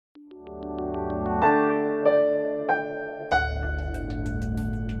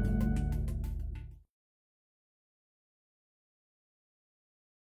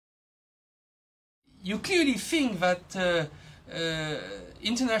you clearly think that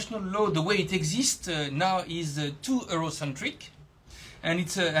international law, the way it exists now, is too Eurocentric, and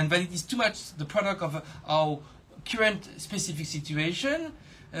that it is too much the product of our current specific situation.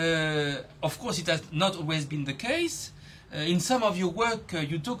 Of course, it has not always been the case. In some of your work,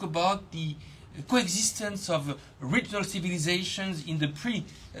 you talk about the coexistence of regional civilizations in the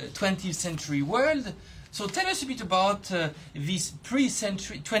pre-20th century world. So tell us a bit about this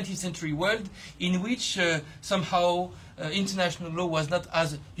pre-20th century world in which somehow international law was not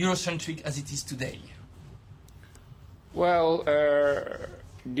as Eurocentric as it is today. Well,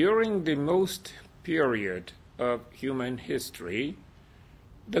 during the most period of human history,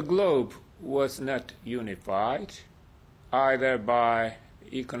 the globe was not unified either by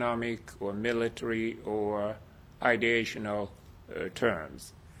economic or military or ideational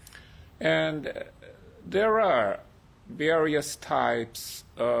terms. And there are various types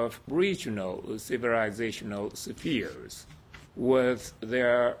of regional civilizational spheres with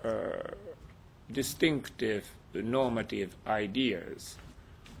their distinctive normative ideas.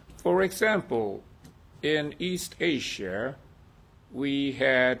 For example, in East Asia, we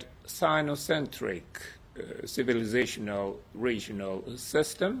had Sinocentric civilizational regional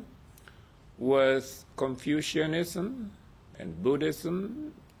system with Confucianism and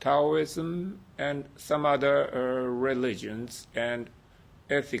Buddhism, Taoism, and some other religions and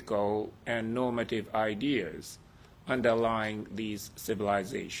ethical and normative ideas underlying these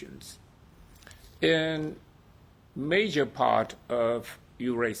civilizations. In major part of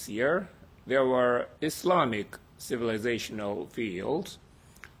Eurasia, there were Islamic civilizational fields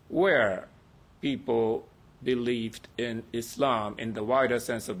where people believed in Islam in the wider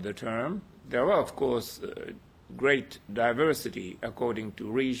sense of the term. There were, of course, great diversity according to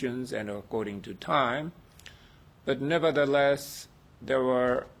regions and according to time, but nevertheless, there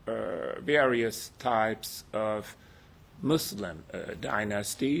were various types of Muslim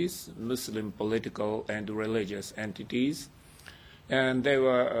dynasties, Muslim political and religious entities, and they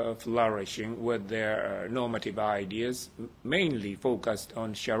were flourishing with their normative ideas, mainly focused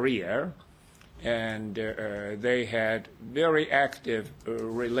on Sharia, and they had very active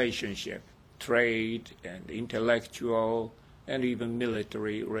relationship, trade and intellectual and even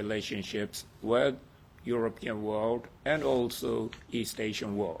military relationships with European world and also East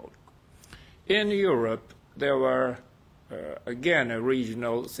Asian world. In Europe, there were again a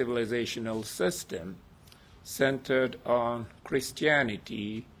regional civilizational system centered on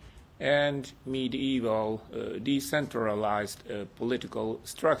Christianity and medieval decentralized political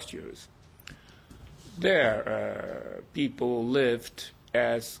structures. There, people lived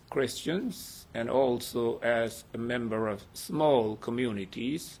as Christians and also as a member of small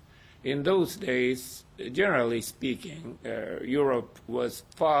communities. In those days, generally speaking, Europe was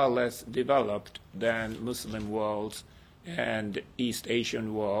far less developed than Muslim worlds and East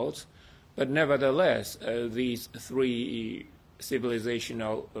Asian worlds, but nevertheless, these three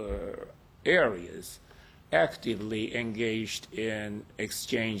civilizational areas actively engaged in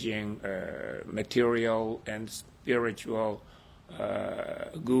exchanging material and spiritual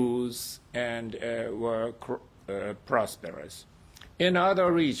goods and were prosperous. In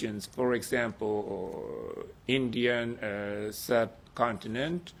other regions, for example, Indian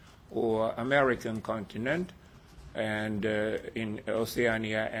subcontinent or American continent, and in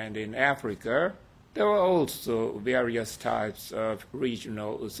Oceania and in Africa, there were also various types of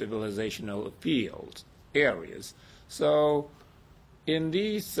regional civilizational fields, areas. So in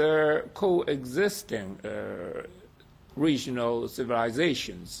these coexisting regional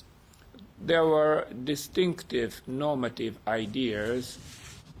civilizations, there were distinctive normative ideas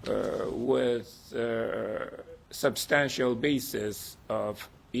with substantial basis of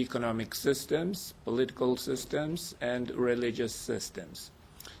economic systems, political systems, and religious systems.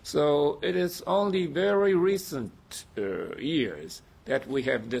 So it is only very recent years that we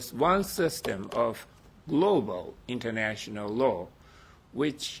have this one system of global international law,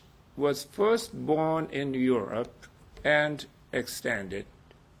 which was first born in Europe and extended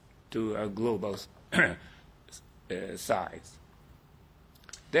to a global size.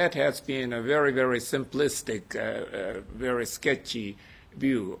 That has been a very, very simplistic, very sketchy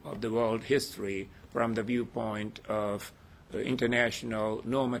view of the world history from the viewpoint of international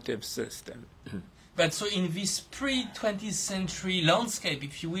normative system. But so in this pre-20th century landscape,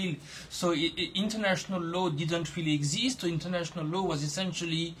 if you will, so international law didn't really exist, so international law was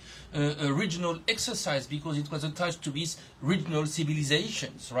essentially a regional exercise because it was attached to these regional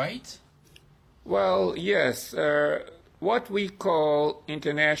civilizations, right? Well, yes. What we call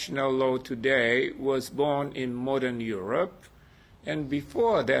international law today was born in modern Europe, and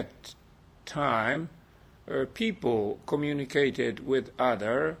before that time, people communicated with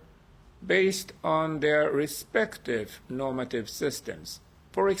other based on their respective normative systems.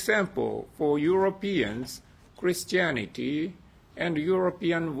 For example, for Europeans, Christianity and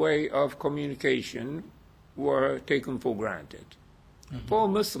European way of communication were taken for granted. Mm-hmm. For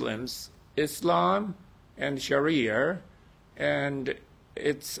Muslims, Islam and Sharia and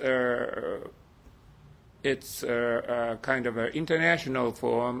it's a kind of an international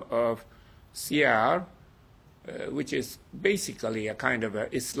form of Siyar, which is basically a kind of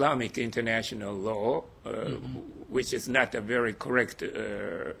a Islamic international law, which is not a very correct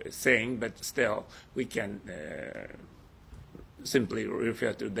saying, but still we can simply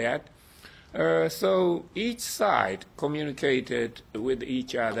refer to that. So each side communicated with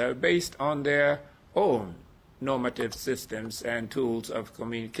each other based on their own normative systems and tools of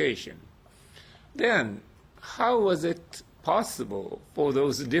communication. Then, how was it possible for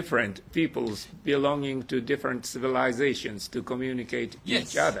those different peoples belonging to different civilizations to communicate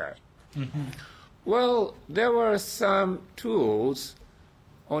each other? Mm-hmm. Well, there were some tools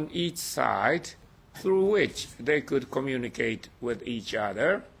on each side through which they could communicate with each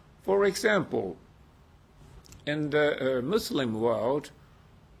other. For example, in the Muslim world,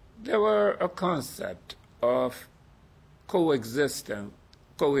 there were a concept of coexistence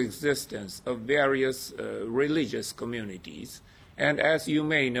of various religious communities. And as you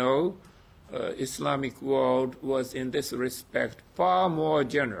may know, Islamic world was in this respect far more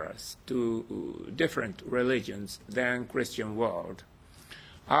generous to different religions than Christian world.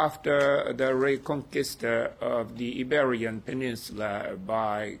 After the reconquista of the Iberian Peninsula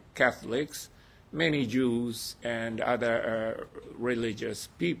by Catholics, many Jews and other religious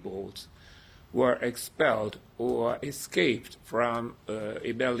peoples were expelled or escaped from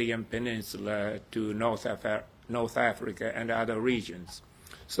Iberian Peninsula to North Africa and other regions.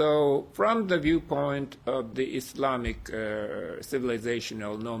 So from the viewpoint of the Islamic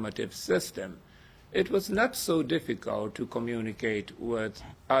civilizational normative system, it was not so difficult to communicate with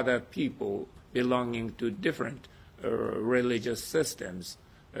other people belonging to different religious systems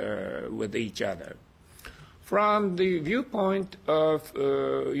with each other. From the viewpoint of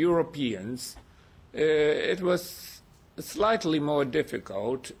Europeans, it was slightly more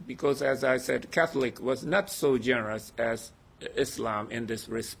difficult because, as I said, Catholic was not so generous as Islam in this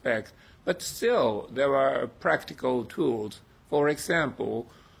respect, but still there were practical tools. For example,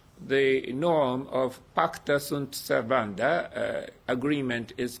 the norm of pacta sunt servanda,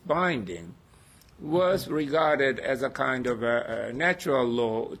 agreement is binding, was regarded as a kind of a natural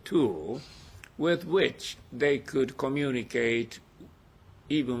law tool with which they could communicate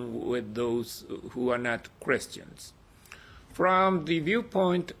even with those who are not Christians. From the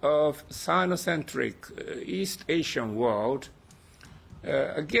viewpoint of Sinocentric East Asian world,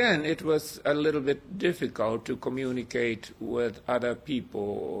 again, it was a little bit difficult to communicate with other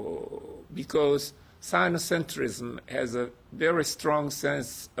people because Sinocentrism has a very strong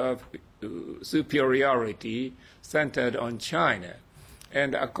sense of superiority centered on China.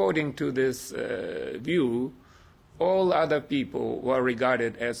 And according to this view, all other people were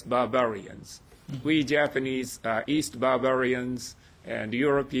regarded as barbarians. Mm-hmm. We Japanese are East barbarians, and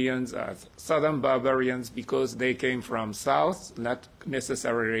Europeans are Southern barbarians because they came from South, not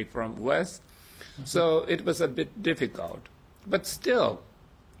necessarily from West. Mm-hmm. So it was a bit difficult. But still,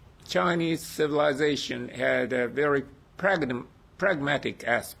 Chinese civilization had a very pragmatic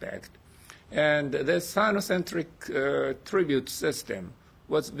aspect. And the Sinocentric tribute system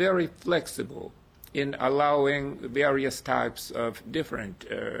was very flexible in allowing various types of different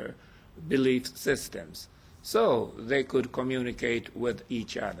belief systems. So they could communicate with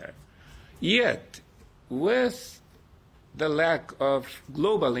each other. Yet, with the lack of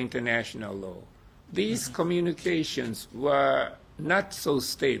global international law, these communications were not so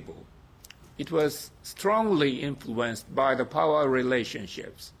stable. It was strongly influenced by the power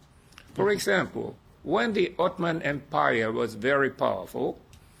relationships. For example, when the Ottoman Empire was very powerful,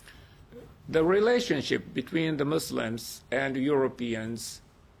 the relationship between the Muslims and Europeans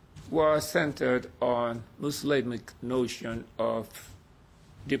was centered on Muslimic notion of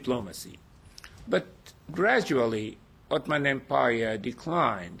diplomacy. But gradually, Ottoman Empire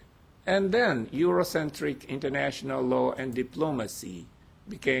declined, and then Eurocentric international law and diplomacy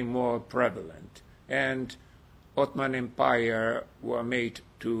became more prevalent, and Ottoman Empire were made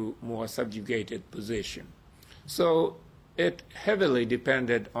to more subjugated position. So it heavily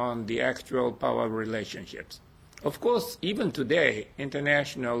depended on the actual power relationships. Of course, even today,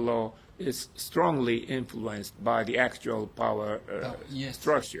 international law is strongly influenced by the actual power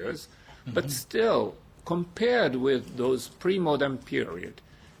structures, but still, compared with those pre-modern period,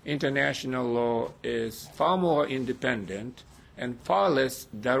 international law is far more independent and far less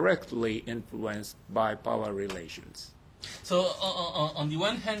directly influenced by power relations. So on the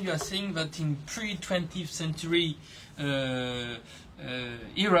one hand, you are saying that in pre-20th century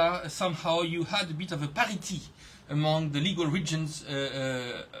era, somehow you had a bit of a parity among the legal regions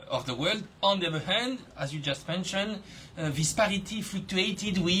of the world. On the other hand, as you just mentioned, this parity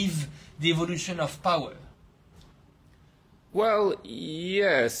fluctuated with the evolution of power. Well,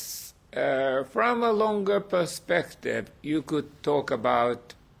 yes. From a longer perspective, you could talk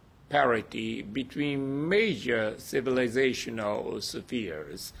about parity between major civilizational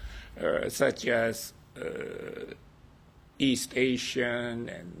spheres, such as East Asian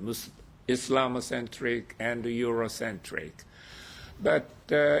and Islamocentric and Eurocentric. But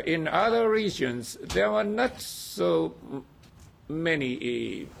in other regions, there were not so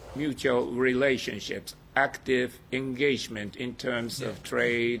many mutual relationships, active engagement in terms of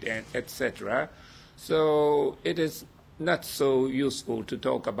trade and etc. So it is not so useful to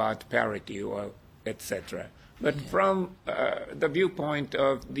talk about parity or etc. But from the viewpoint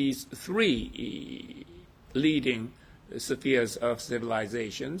of these three leading spheres of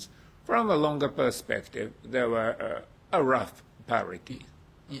civilizations, from a longer perspective, there were a rough parity.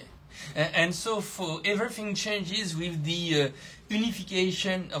 Yeah. And so for everything changes with the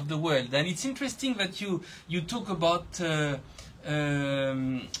unification of the world. And it's interesting that you talk about the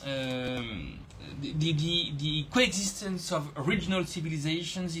coexistence of regional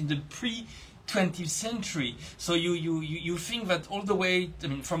civilizations in the pre-20th century. So you think that all the way, I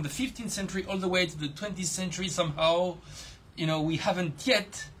mean, from the 15th century all the way to the 20th century, somehow, you know, we haven't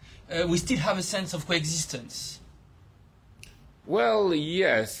yet, we still have a sense of coexistence. Well,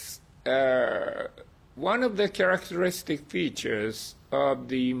 yes. One of the characteristic features of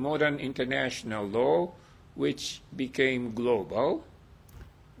the modern international law, which became global,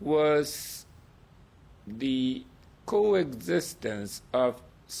 was the coexistence of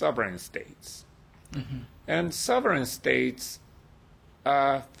sovereign states. Mm-hmm. And sovereign states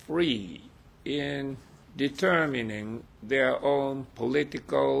are free in determining their own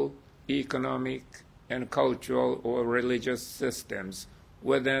political, economic, and cultural or religious systems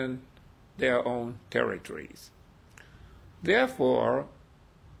within their own territories. Therefore,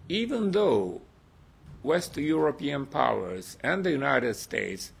 even though West European powers and the United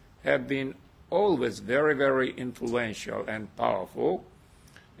States have been always very, very influential and powerful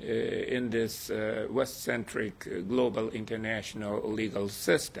in this West-centric global international legal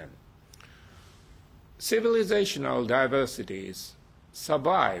system, civilizational diversities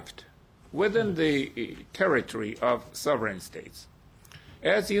survived within the territory of sovereign states.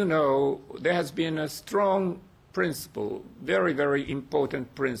 As you know, there has been a strong principle, very, very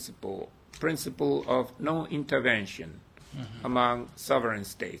important principle of non-intervention among sovereign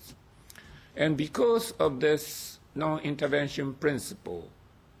states. And because of this non-intervention principle,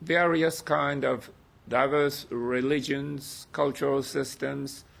 various kind of diverse religions, cultural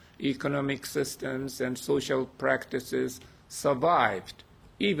systems, economic systems, and social practices survived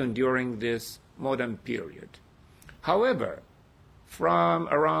even during this modern period. However, from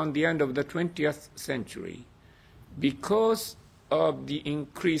around the end of the 20th century, because of the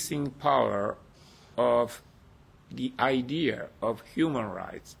increasing power of the idea of human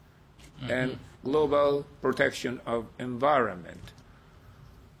rights and global protection of environment,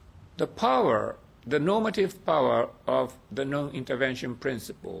 the power, the normative power of the non-intervention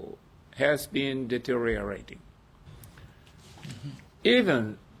principle has been deteriorating.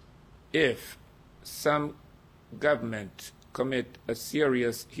 Even if some government commit a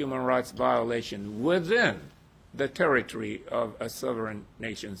serious human rights violation within the territory of a sovereign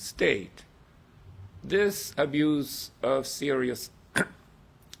nation state, this abuse of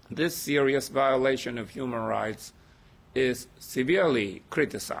this serious violation of human rights is severely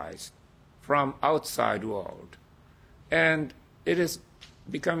criticized from outside world, and it is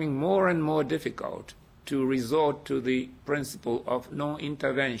becoming more and more difficult to resort to the principle of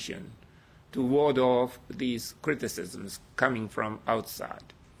non-intervention to ward off these criticisms coming from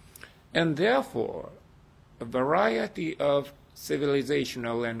outside. And therefore, a variety of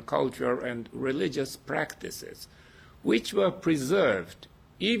civilizational and cultural and religious practices which were preserved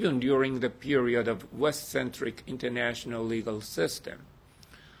even during the period of West-centric international legal system,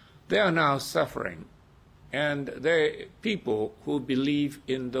 they are now suffering. And the people who believe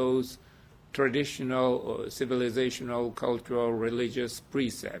in those traditional or civilizational, cultural, religious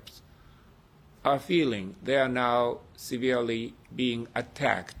precepts are feeling they are now severely being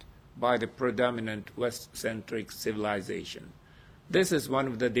attacked by the predominant West-centric civilization. This is one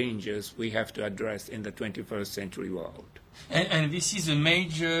of the dangers we have to address in the 21st century world. And this is a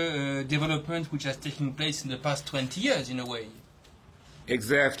major development which has taken place in the past 20 years, in a way.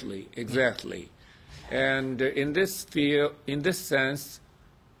 Exactly, exactly. And in this field, in this sense,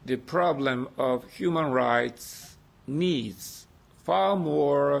 the problem of human rights needs far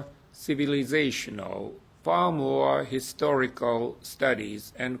more civilizational, far more historical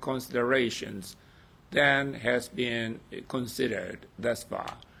studies and considerations than has been considered thus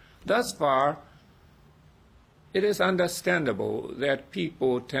far. Thus far, it is understandable that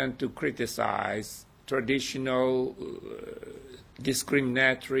people tend to criticize traditional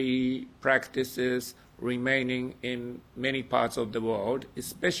discriminatory practices remaining in many parts of the world,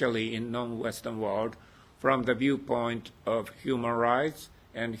 especially in non-Western world, from the viewpoint of human rights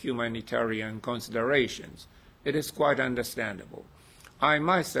and humanitarian considerations. It is quite understandable. I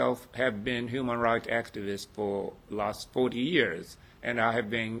myself have been human rights activist for the last 40 years, and I have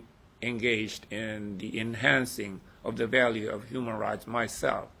been engaged in the enhancing of the value of human rights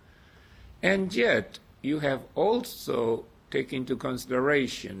myself. And yet, you have also taken into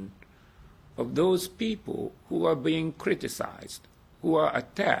consideration of those people who are being criticized, who are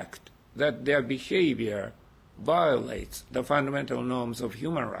attacked, that their behavior violates the fundamental norms of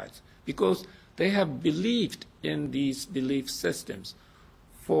human rights, because they have believed in these belief systems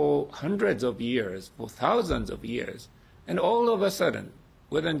for hundreds of years, for thousands of years, and all of a sudden,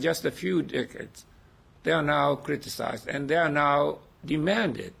 within just a few decades, they are now criticized, and they are now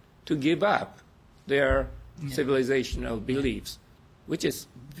demanded to give up their civilizational beliefs, which is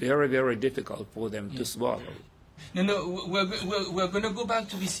very, very difficult for them to swallow. No, we're going to go back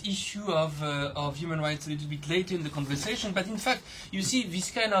to this issue of human rights a little bit later in the conversation, but in fact, you see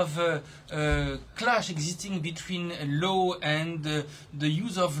this kind of clash existing between law and the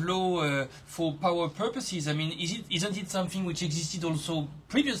use of law for power purposes. I mean, isn't it something which existed also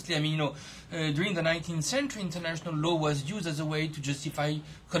previously? I mean, during the 19th century, international law was used as a way to justify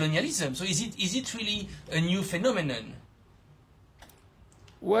colonialism. So is it really a new phenomenon?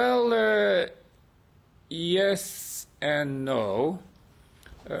 Well, yes and no.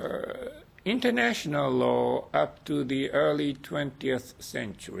 International law up to the early 20th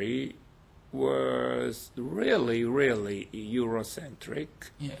century was really, really Eurocentric.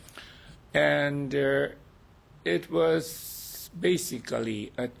 Yeah. And it was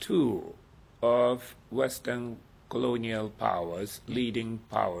basically a tool of Western colonial powers, leading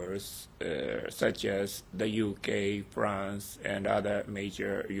powers such as the UK, France, and other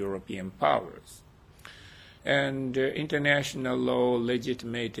major European powers. And international law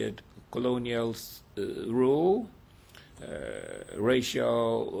legitimated colonial rule,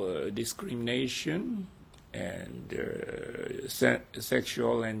 racial discrimination, and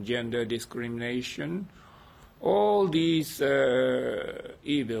sexual and gender discrimination. All these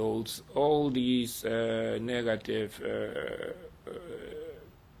evils, all these negative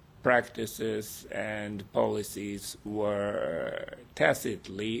practices and policies were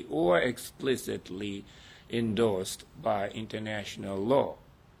tacitly or explicitly endorsed by international law.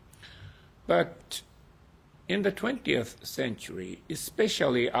 But in the 20th century,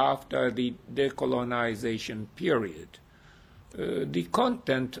 especially after the decolonization period, the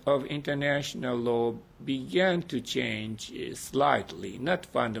content of international law began to change slightly, not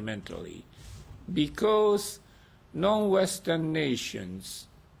fundamentally, because non-Western nations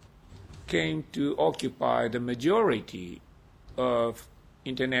came to occupy the majority of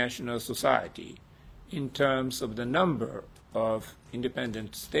international society in terms of the number of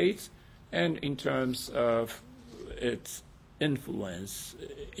independent states and in terms of its influence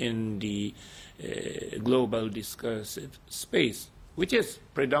in the global discursive space, which is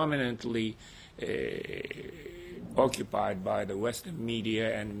predominantly occupied by the Western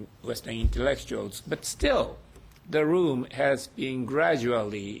media and Western intellectuals. But still, the room has been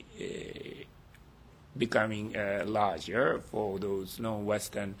gradually becoming larger for those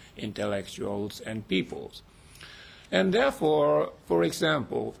non-Western intellectuals and peoples. And therefore, for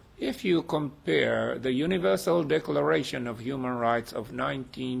example, if you compare the Universal Declaration of Human Rights of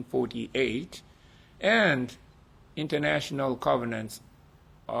 1948 and International Covenants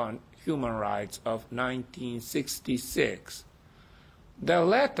on Human Rights of 1966, the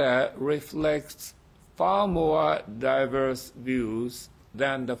latter reflects far more diverse views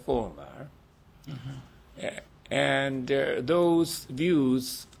than the former. Mm-hmm. And those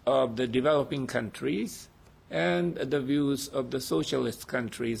views of the developing countries and the views of the socialist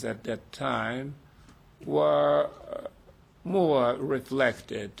countries at that time were more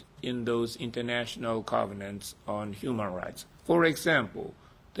reflected in those international covenants on human rights. For example,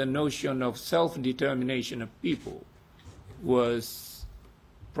 the notion of self-determination of people was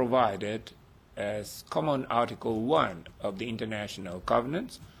provided as Common Article 1 of the International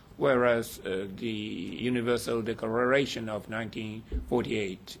Covenants, whereas the Universal Declaration of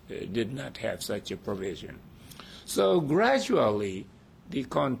 1948 did not have such a provision. So gradually, the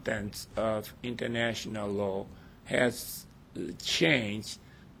contents of international law has changed,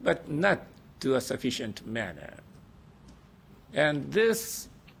 but not to a sufficient manner. And this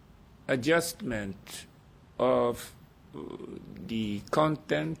adjustment of the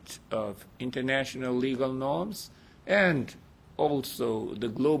content of international legal norms and also the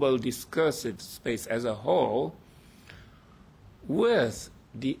global discursive space as a whole, with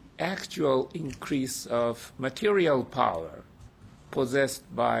the actual increase of material power possessed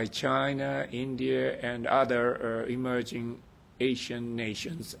by China, India, and other emerging Asian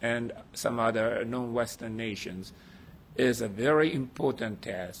nations and some other non-Western nations, is a very important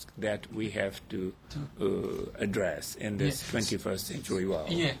task that we have to address in this 21st century world.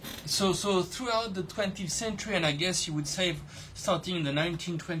 Yeah. So throughout the 20th century, and I guess you would say starting in the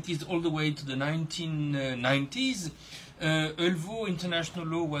 1920s all the way to the 1990s, although international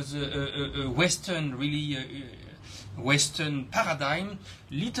law was a Western, really Western paradigm,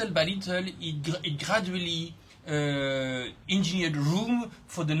 little by little it gradually engineered room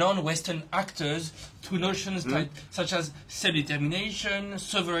for the non-Western actors through notions such as self-determination,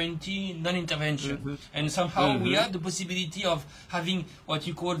 sovereignty, non-intervention. And somehow we had the possibility of having what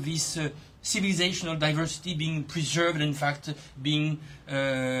you call this civilizational diversity being preserved and in fact being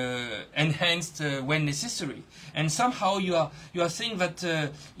enhanced when necessary. And somehow you are saying that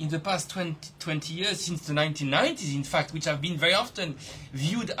in the past 20 years, since the 1990s in fact, which have been very often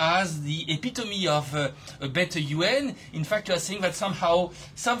viewed as the epitome of a better UN, in fact you are saying that somehow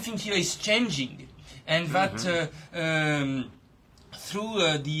something here is changing, and that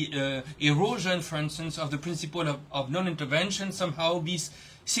through the erosion, for instance, of the principle of non-intervention, somehow this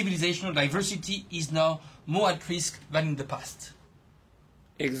civilizational diversity is now more at risk than in the past.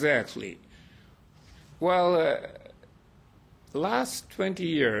 Exactly. Well, last 20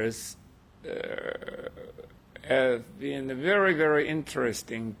 years have been a very, very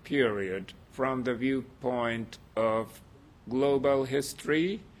interesting period from the viewpoint of global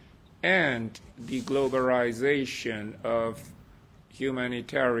history and the globalization of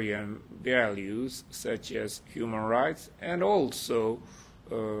humanitarian values such as human rights and also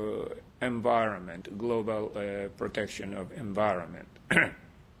environment, global protection of environment.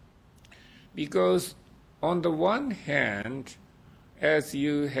 Because on the one hand, as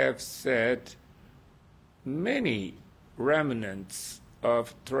you have said, many remnants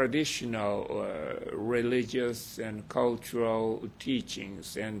of traditional religious and cultural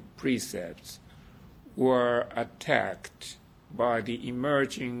teachings and precepts were attacked by the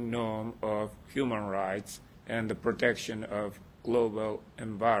emerging norm of human rights and the protection of global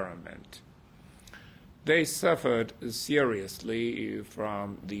environment. They suffered seriously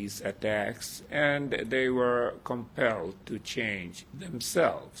from these attacks, and they were compelled to change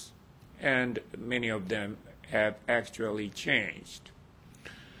themselves, and many of them have actually changed.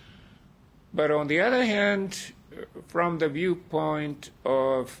 But on the other hand, from the viewpoint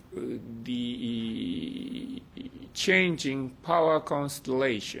of the changing power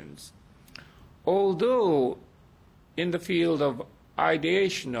constellations, although in the field of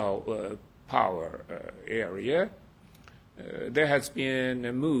ideational power area, there has been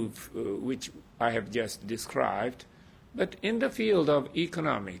a move which I have just described, but in the field of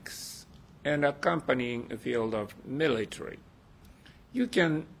economics and accompanying the field of military, you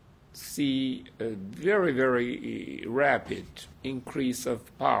can see a very, very rapid increase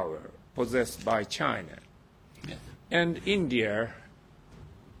of power possessed by China. Yeah. And India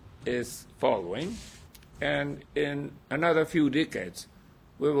is following. And in another few decades,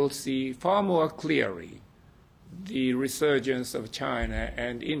 we will see far more clearly the resurgence of China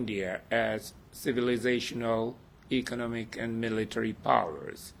and India as civilizational, economic, and military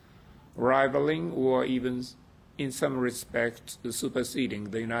powers, rivaling or even in some respects superseding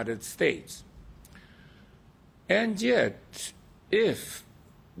the United States. And yet, if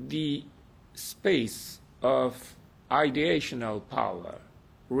the space of ideational power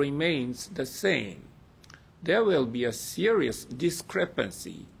remains the same, there will be a serious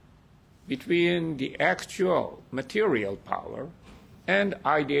discrepancy between the actual material power and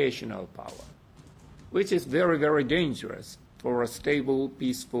ideational power, which is very, very dangerous for a stable,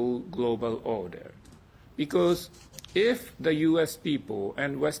 peaceful global order. Because if the US people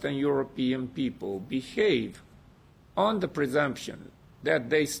and Western European people behave on the presumption that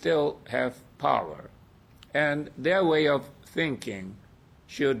they still have power and their way of thinking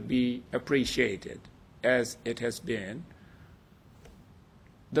should be appreciated, as it has been,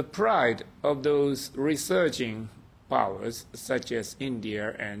 the pride of those researching powers, such as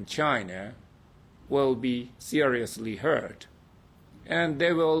India and China, will be seriously hurt. And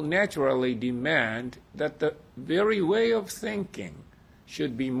they will naturally demand that the very way of thinking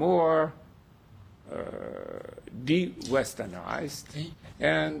should be more de-Westernized,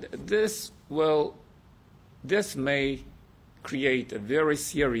 and this may create very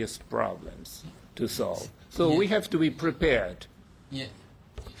serious problems to solve. So we have to be prepared. Yeah.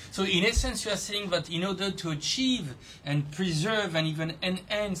 So in essence, you are saying that in order to achieve and preserve and even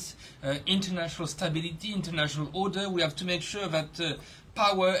enhance international stability, international order, we have to make sure that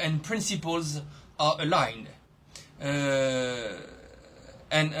power and principles are aligned.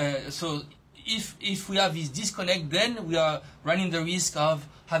 So if we have this disconnect, then we are running the risk of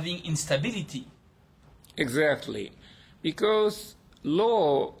having instability. Exactly. Because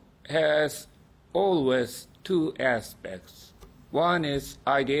law has always two aspects. One is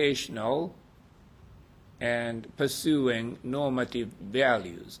ideational and pursuing normative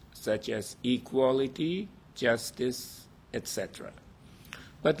values such as equality, justice, etc.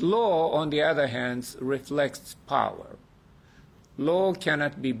 But law, on the other hand, reflects power. Law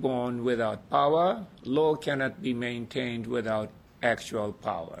cannot be born without power. Law cannot be maintained without actual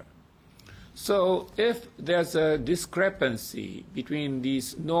power. So if there's a discrepancy between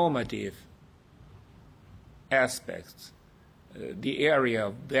these normative aspects, the area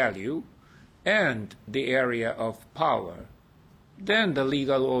of value and the area of power, then the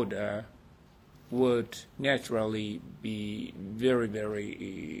legal order would naturally be very,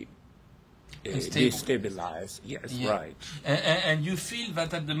 very destabilized. Yes, yeah. Right. And you feel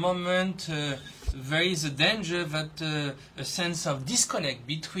that at the moment there is a danger that a sense of disconnect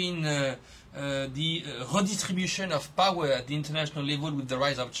between the redistribution of power at the international level with the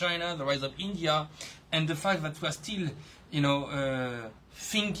rise of China, the rise of India, and the fact that we are still,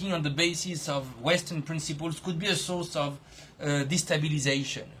 thinking on the basis of Western principles could be a source of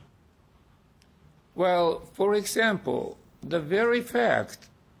destabilization. Well, for example, the very fact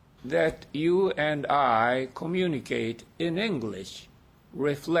that you and I communicate in English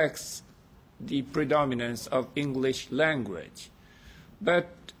reflects the predominance of English language. But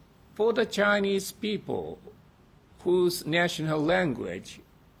for the Chinese people, whose national language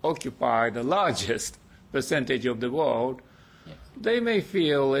occupy the largest percentage of the world, they may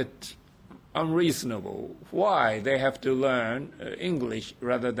feel it unreasonable why they have to learn English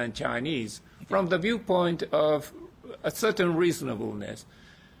rather than Chinese. From the viewpoint of a certain reasonableness,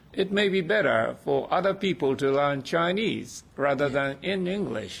 it may be better for other people to learn Chinese rather than in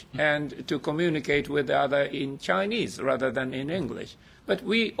English, and to communicate with other in Chinese rather than in English. But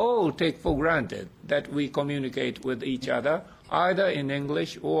we all take for granted that we communicate with each other either in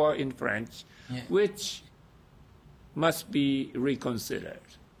English or in French, which must be reconsidered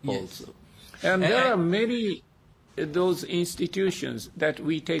also. And there are many those institutions that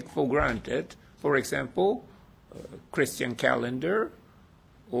we take for granted. For example, Christian calendar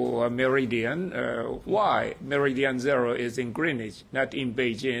or meridian. Why meridian 0 is in Greenwich, not in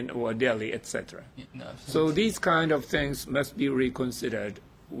Beijing or Delhi, etc. So these kind of things must be reconsidered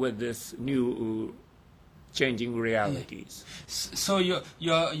with this new changing realities. So you're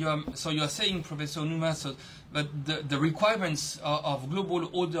saying, Professor Onuma, that the requirements of global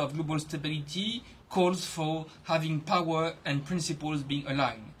order, of global stability, calls for having power and principles being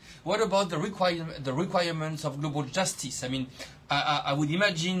aligned. What about the requirements of global justice? I mean, I would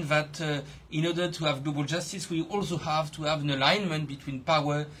imagine that in order to have global justice, we also have to have an alignment between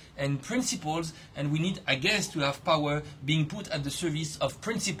power and principles, and we need, I guess, to have power being put at the service of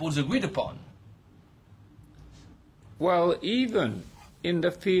principles agreed upon. Well, even in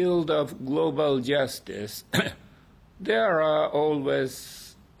the field of global justice, there are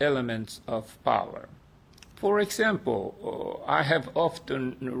always elements of power. For example, I have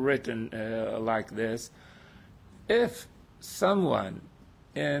often written like this: if someone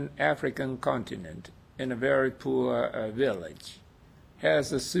in African continent, in a very poor village,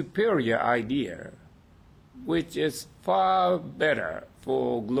 has a superior idea, which is far better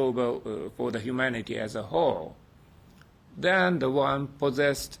for for the humanity as a whole, than the one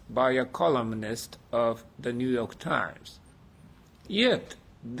possessed by a columnist of the New York Times. Yet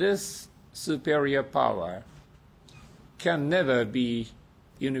this superior power can never be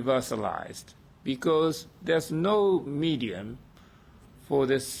universalized, because there's no medium for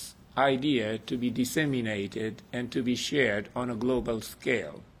this idea to be disseminated and to be shared on a global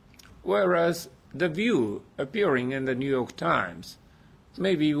scale. Whereas the view appearing in the New York Times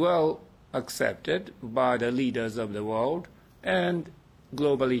may be well accepted by the leaders of the world and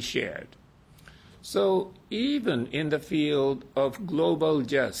globally shared. So even in the field of global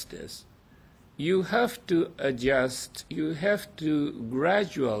justice, you have to adjust, you have to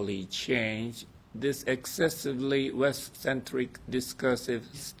gradually change this excessively West-centric discursive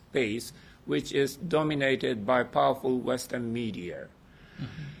space, which is dominated by powerful Western media.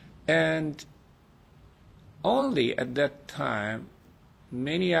 And only at that time,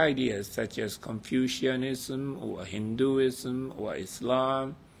 many ideas such as Confucianism or Hinduism or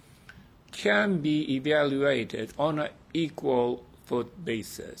Islam can be evaluated on an equal foot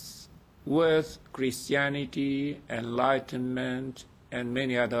basis with Christianity, Enlightenment, and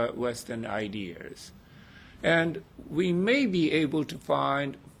many other Western ideas. And we may be able to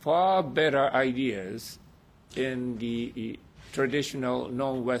find far better ideas in the traditional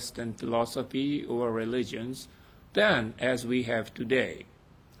non-Western philosophy or religions than as we have today.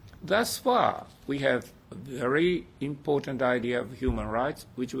 Thus far, we have a very important idea of human rights,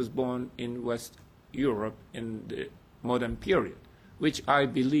 which was born in West Europe in the modern period, which I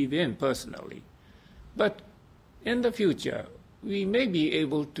believe in personally. But in the future, we may be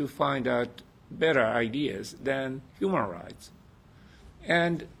able to find out better ideas than human rights.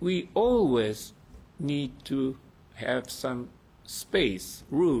 And we always need to have some space,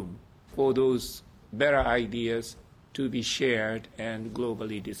 room for those better ideas to be shared and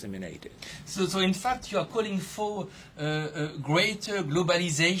globally disseminated. So in fact, you are calling for a greater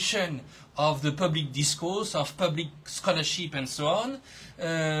globalization of the public discourse, of public scholarship, and so on,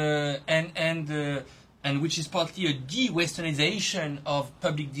 and which is partly a de-Westernization of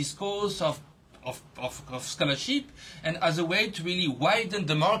public discourse, of scholarship, and as a way to really widen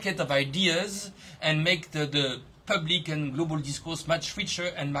the market of ideas and make the public and global discourse much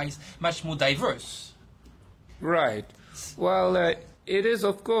richer and much more diverse. Right. Well, it is,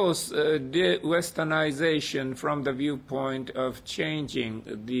 of course, de-Westernization from the viewpoint of changing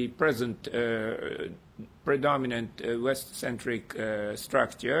the present predominant West-centric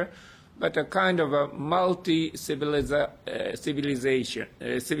structure, but a kind of a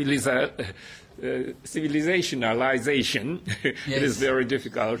civilizationalization. Yes. It is very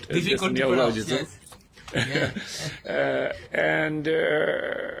difficult. Difficult to pronounce, yes. And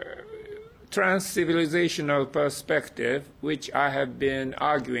trans-civilizational perspective, which I have been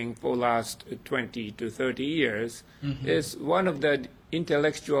arguing for last 20 to 30 years, is one of the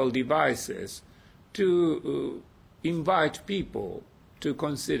intellectual devices to invite people to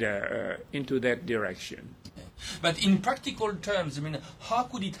consider into that direction. But in practical terms, I mean, how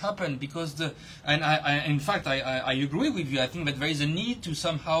could it happen? Because in fact, I agree with you. I think that there is a need to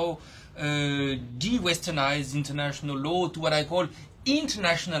somehow de-Westernize international law to what I call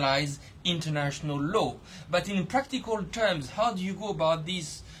internationalize international law. But in practical terms, how do you go about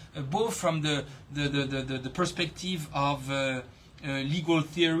this, both from the perspective of legal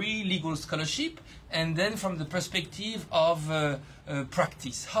theory, legal scholarship, and then from the perspective of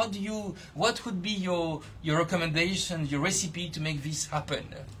practice? How do you? What would be your recommendation, your recipe to make this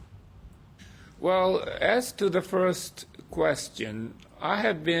happen? Well, as to the first question, I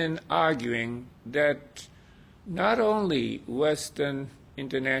have been arguing that not only Western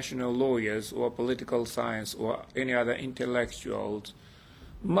international lawyers or political science or any other intellectuals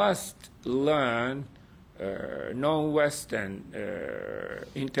must learn non-Western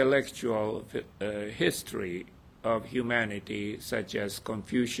intellectual history of humanity, such as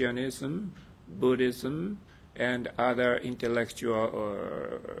Confucianism, Buddhism, and other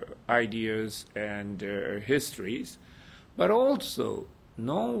intellectual ideas and histories, but also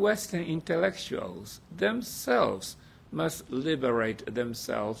non-Western intellectuals themselves must liberate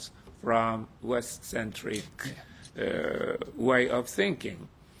themselves from West-centric way of thinking.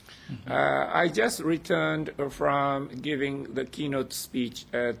 I just returned from giving the keynote speech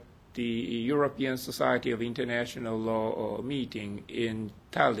at the European Society of International Law meeting in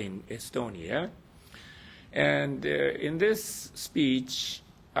Tallinn, Estonia. And in this speech,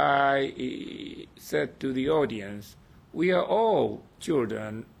 I said to the audience, we are all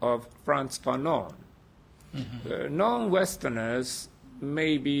children of Frantz Fanon. Non-Westerners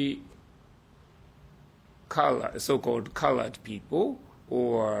may be so-called colored people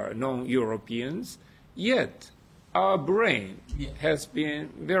or non-Europeans, yet our brain has been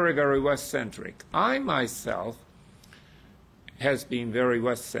very, very West-centric. I myself has been very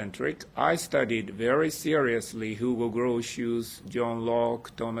West-centric. I studied very seriously Hugo Grotius, John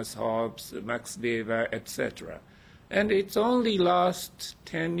Locke, Thomas Hobbes, Max Weber, etc. And it's only last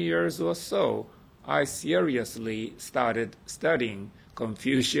 10 years or so I seriously started studying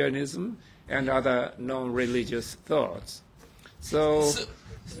Confucianism and other non-religious thoughts. So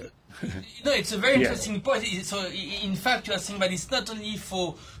No, it's a very interesting point. So, in fact, you are saying that it's not only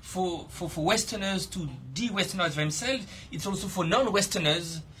for Westerners to de-Westernize themselves, it's also for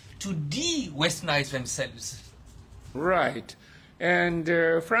non-Westerners to de-Westernize themselves. Right. And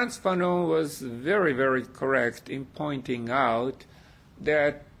Frantz Fanon was very, very correct in pointing out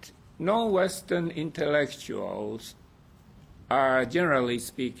that non-Western intellectuals are, generally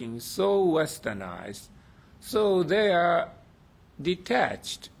speaking, so Westernized, so they are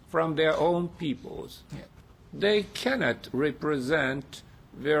detached from their own peoples. Yeah. They cannot represent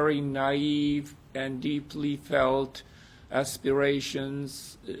very naive and deeply felt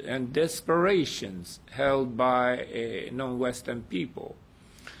aspirations and desperations held by non-Western people.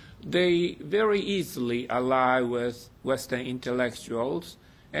 They very easily ally with Western intellectuals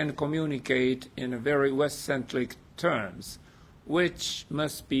and communicate in very West-centric terms, which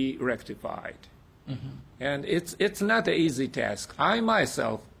must be rectified. Mm-hmm. And it's not an easy task. I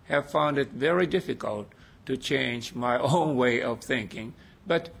myself have found it very difficult to change my own way of thinking,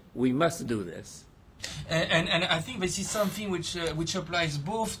 but we must do this. And I think this is something which applies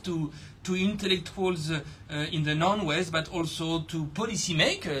both to intellectuals in the non-West, but also to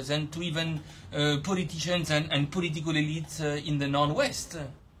policymakers and to even politicians and political elites in the non-West.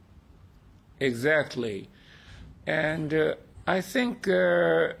 Exactly. And I think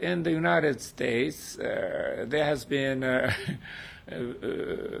in the United States there has been a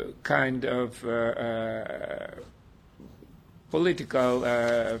kind of political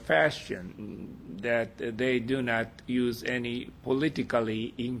fashion that they do not use any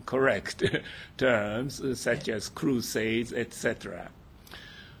politically incorrect terms such as crusades, etc.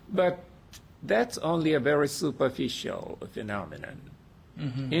 But that's only a very superficial phenomenon.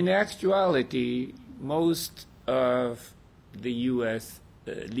 Mm-hmm. In actuality, most of the U.S.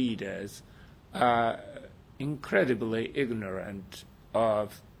 leaders are incredibly ignorant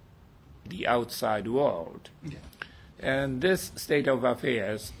of the outside world. Yeah. And this state of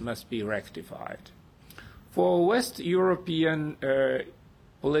affairs must be rectified. For West European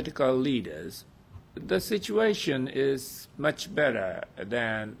political leaders, the situation is much better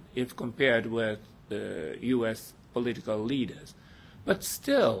than if compared with U.S. political leaders. But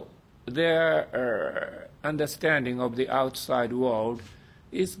still, their understanding of the outside world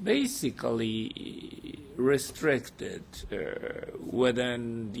is basically restricted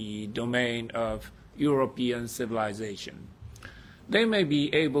within the domain of European civilization. They may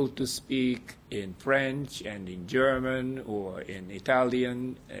be able to speak in French and in German or in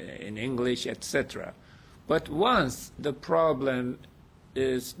Italian, in English, etc. But once the problem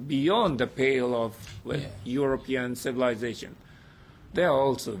is beyond the pale of European civilization, they are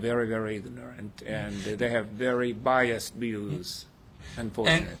also very, very ignorant, and they have very biased views,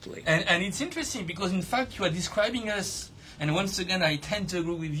 unfortunately. And it's interesting because, in fact, you are describing us, and once again, I tend to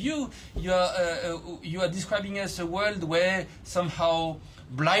agree with you, you are describing us a world where somehow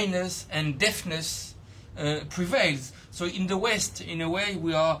blindness and deafness prevails. So in the West, in a way,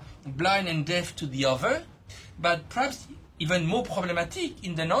 we are blind and deaf to the other, but perhaps even more problematic,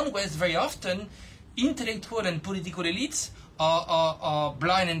 in the non-West, very often, intellectual and political elites are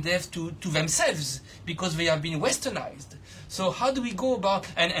blind and deaf to themselves because they have been westernized. So how do we go about,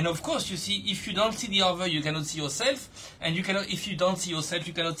 and of course, you see, if you don't see the other, you cannot see yourself, and you cannot, if you don't see yourself,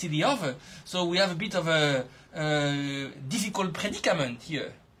 you cannot see the other. So we have a bit of a difficult predicament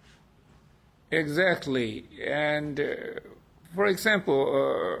here. Exactly. And for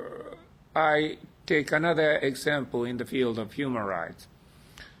example, I take another example in the field of human rights.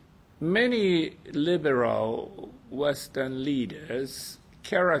 Many liberal Western leaders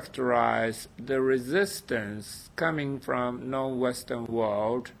characterize the resistance coming from non-Western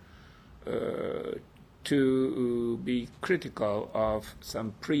world to be critical of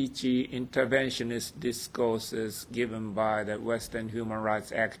some preachy interventionist discourses given by the Western human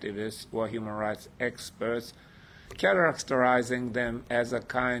rights activists or human rights experts, characterizing them as a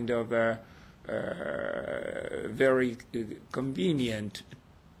kind of a very convenient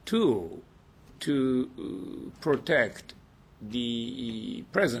tool to protect the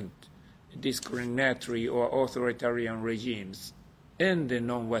present discriminatory or authoritarian regimes in the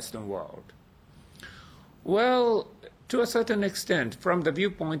non-Western world. Well, to a certain extent, from the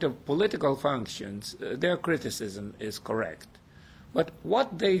viewpoint of political functions, their criticism is correct. But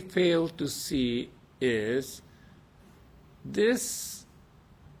what they fail to see is this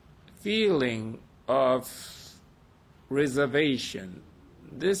feeling of reservation,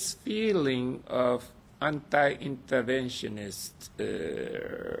 this feeling of anti-interventionist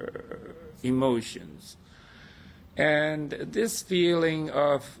emotions, and this feeling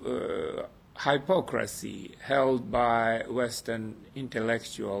of hypocrisy held by Western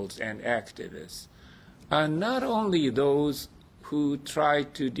intellectuals and activists are not only those who try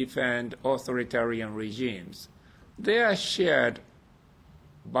to defend authoritarian regimes, they are shared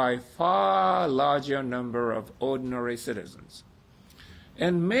by far larger number of ordinary citizens.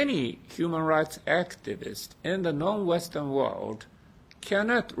 And many human rights activists in the non-Western world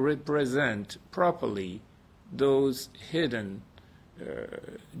cannot represent properly those hidden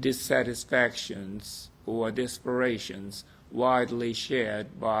dissatisfactions or desperations widely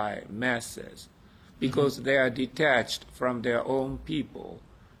shared by masses, because they are detached from their own people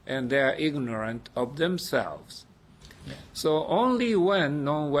and they are ignorant of themselves. Yeah. So only when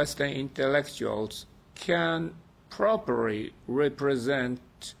non-Western intellectuals can properly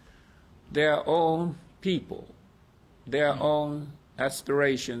represent their own people, their own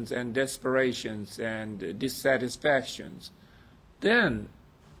aspirations and desperations and dissatisfactions, then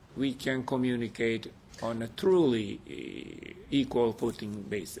we can communicate on a truly equal footing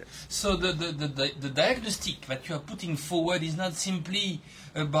basis. So the diagnostic that you are putting forward is not simply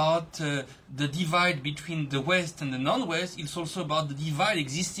about the divide between the West and the non-West, it's also about the divide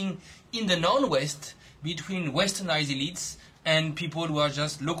existing in the non-West between westernized elites and people who are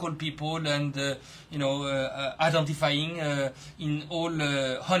just local people and, identifying in all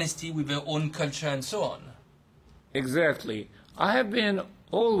honesty with their own culture and so on. Exactly. I have been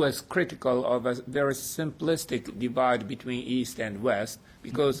always critical of a very simplistic divide between East and West,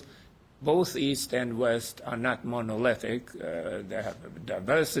 because both East and West are not monolithic. They have a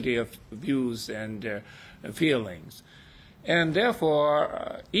diversity of views and feelings. And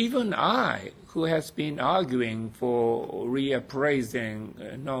therefore, even I, who has been arguing for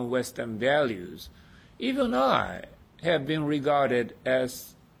reappraising non-Western values, even I have been regarded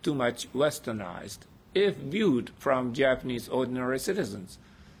as too much westernized, if viewed from Japanese ordinary citizens.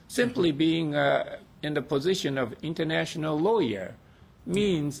 Simply being in the position of international lawyer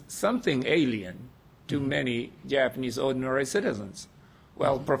means something alien to many Japanese ordinary citizens.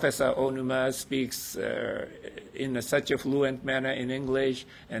 Well, Professor Onuma speaks in such a fluent manner in English,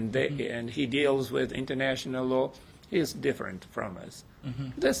 and he deals with international law. He is different from us.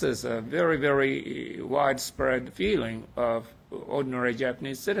 This is a very, very widespread feeling of ordinary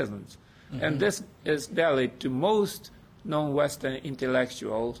Japanese citizens. And this is valid to most non-Western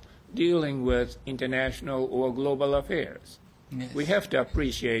intellectuals dealing with international or global affairs. Yes. We have to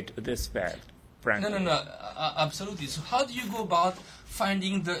appreciate this fact, frankly. No, absolutely. So how do you go about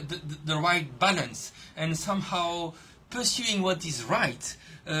finding the right balance and somehow pursuing what is right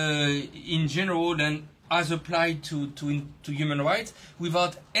in general and as applied to human rights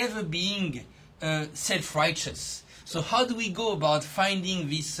without ever being self-righteous? So how do we go about finding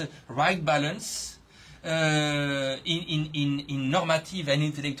this right balance in normative and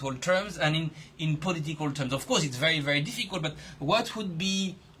intellectual terms and in political terms? Of course, it's very, very difficult, but what would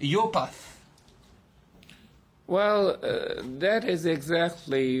be your path? Well, that is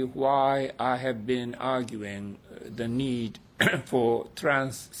exactly why I have been arguing the need for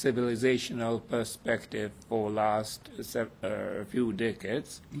trans-civilizational perspective for last few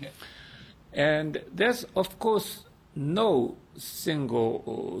decades. Yeah. And there's, of course, no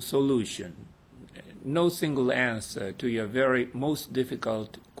single solution, no single answer to your very most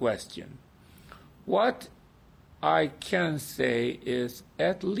difficult question. What I can say is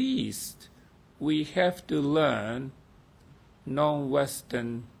at least we have to learn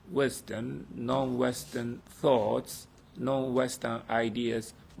non-Western wisdom, non-Western thoughts, non-Western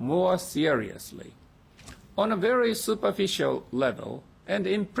ideas more seriously. On a very superficial level, and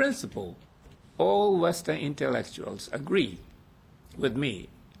in principle, all Western intellectuals agree with me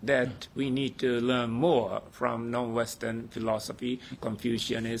that we need to learn more from non-Western philosophy,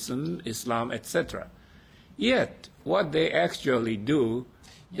 Confucianism, Islam, etc. Yet, what they actually do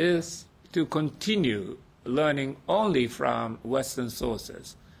is to continue learning only from Western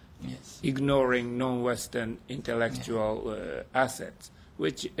sources, ignoring non-Western intellectual assets,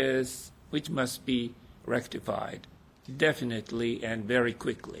 which must be rectified definitely and very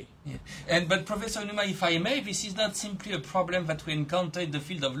quickly. Yeah. But Professor Onuma, if I may, this is not simply a problem that we encounter in the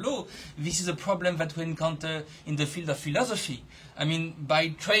field of law. This is a problem that we encounter in the field of philosophy. I mean, by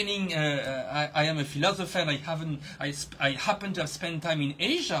training, I am a philosopher, and I happen to have spent time in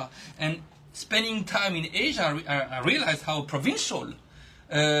Asia, and spending time in Asia, I realized how provincial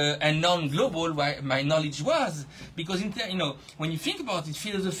and non-global my knowledge was. Because when you think about it,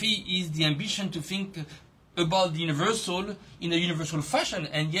 philosophy is the ambition to think about the universal in a universal fashion,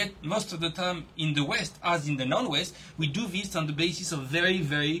 and yet most of the time in the West, as in the non-West, we do this on the basis of very,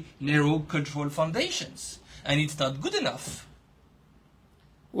 very narrow cultural foundations, and it's not good enough.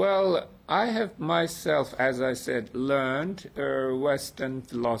 Well, I have myself, as I said, learned Western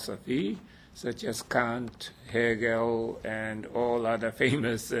philosophy, such as Kant, Hegel, and all other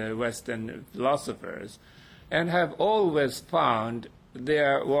famous Western philosophers, and have always found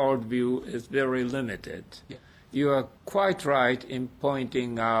their worldview is very limited. Yeah. You are quite right in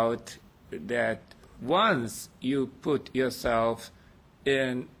pointing out that once you put yourself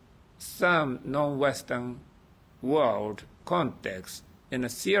in some non-Western world context in a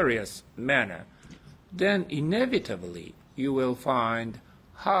serious manner, then inevitably you will find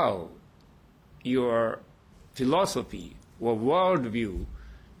how your philosophy or worldview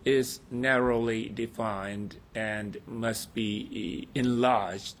is narrowly defined and must be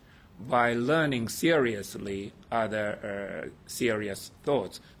enlarged by learning seriously other serious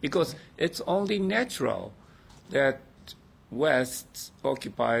thoughts. Because it's only natural that West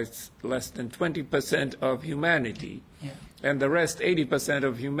occupies less than 20% of humanity, Yeah. and the rest 80%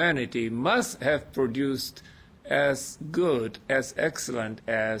 of humanity must have produced as good, as excellent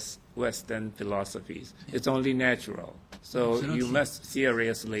as Western philosophies. Yeah. It's only natural. So Absolutely. you must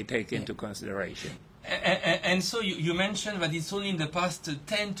seriously take into consideration. And so you mentioned that it's only in the past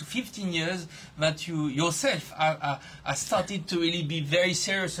 10 to 15 years that you yourself are started to really be very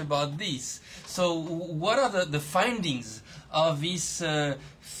serious about this. So what are the findings of this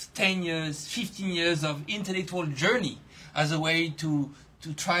 10 years, 15 years of intellectual journey as a way to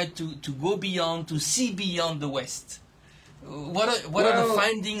try to go beyond, to see beyond the West? What are the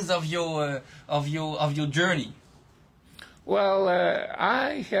findings of your journey? Well,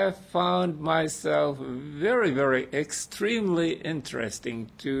 I have found myself very, very extremely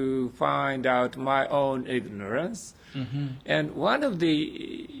interesting to find out my own ignorance. Mm-hmm. And one of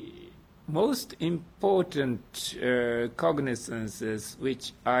the most important cognizances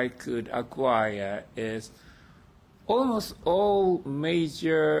which I could acquire is almost all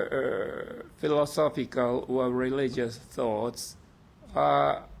major philosophical or religious thoughts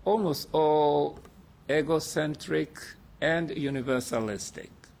are almost all egocentric and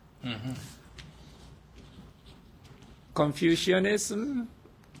universalistic. Mm-hmm. Confucianism,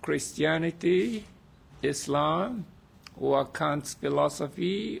 Christianity, Islam, or Kant's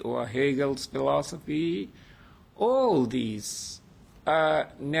philosophy, or Hegel's philosophy, all these are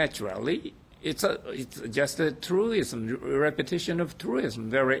naturally, it's just a truism, repetition of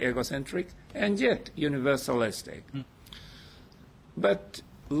truism, very egocentric, and yet universalistic. Mm. But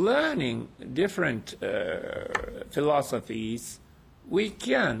learning different philosophies, we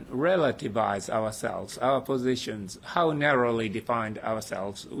can relativize ourselves, our positions, how narrowly defined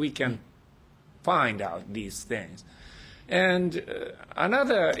ourselves. We can find out these things. And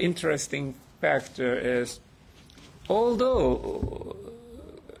another interesting factor is, although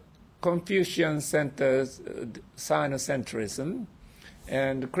Confucian-centered Sinocentrism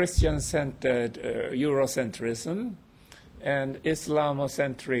and Christian-centered Eurocentrism and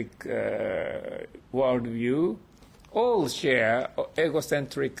Islamocentric worldview all share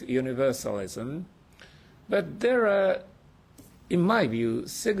egocentric universalism, but there are, in my view,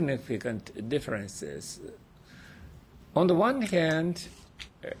 significant differences. On the one hand,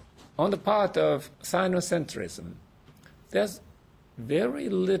 on the part of Sinocentrism, there's very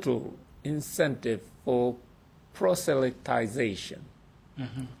little incentive for proselytization.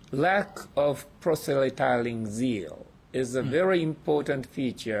 Mm-hmm. Lack of proselytizing zeal is a very important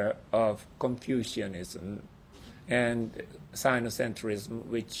feature of Confucianism and Sinocentrism,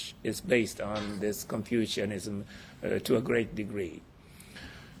 which is based on this Confucianism to a great degree.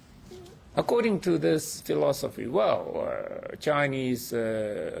 According to this philosophy, Chinese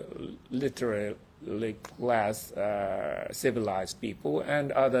literary class civilized people,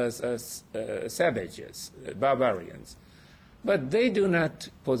 and others as savages, barbarians. But they do not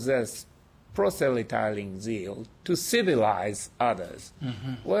possess proselytizing zeal to civilize others.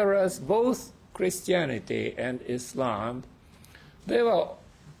 Mm-hmm. Whereas both Christianity and Islam, they were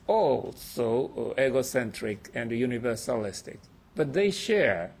also egocentric and universalistic, but they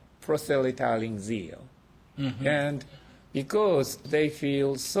share proselytizing zeal. Mm-hmm. And because they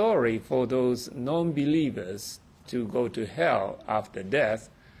feel sorry for those non-believers to go to hell after death,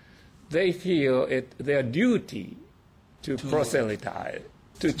 they feel it their duty to proselytize,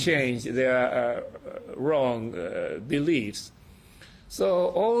 to change their wrong beliefs.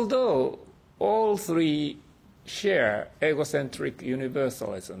 So although all three share egocentric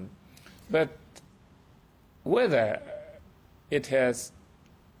universalism, but whether it has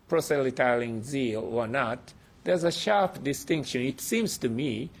proselytizing zeal or not, there's a sharp distinction, it seems to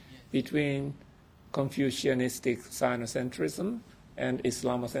me, between Confucianistic Sinocentrism and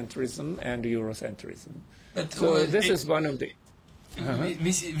Islamocentrism and Eurocentrism. But, so this is one of the...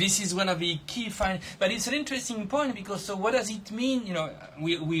 This is one of the key findings, but it's an interesting point because so what does it mean? You know,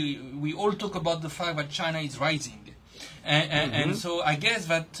 we all talk about the fact that China is rising, and so I guess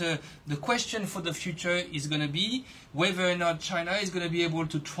that the question for the future is going to be whether or not China is going to be able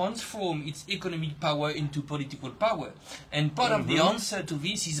to transform its economic power into political power, and part of the answer to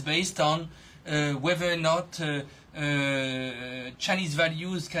this is based on whether or not Chinese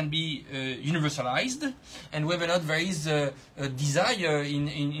values can be universalized, and whether or not there is a desire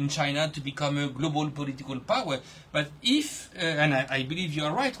in China to become a global political power. But if, and I believe you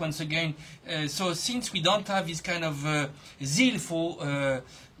are right once again, so since we don't have this kind of zeal for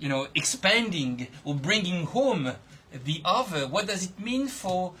expanding or bringing home the other, what does it mean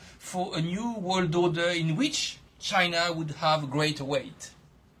for a new world order in which China would have greater weight?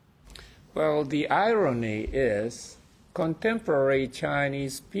 Well, the irony is contemporary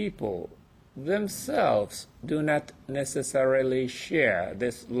Chinese people themselves do not necessarily share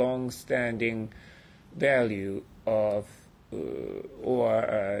this long-standing value of,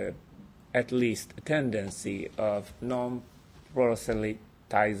 or at least tendency of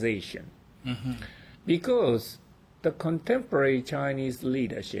non-proselytization. Because the contemporary Chinese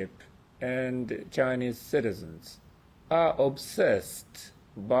leadership and Chinese citizens are obsessed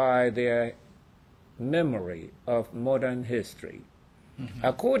by their memory of modern history.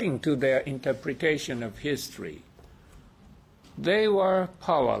 According to their interpretation of history, they were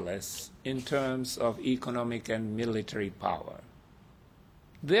powerless in terms of economic and military power.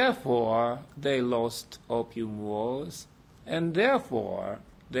 Therefore, they lost opium wars, and therefore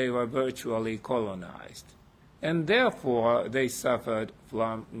they were virtually colonized, and therefore they suffered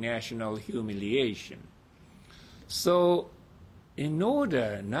from national humiliation. So, in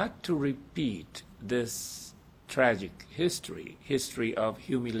order not to repeat this tragic history of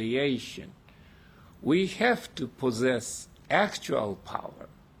humiliation, we have to possess actual power.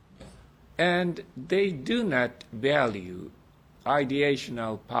 And they do not value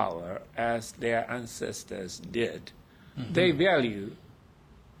ideational power as their ancestors did. They value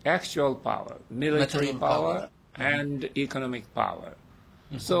actual power, military power, and economic power.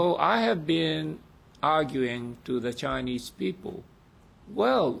 So I have been arguing to the Chinese people,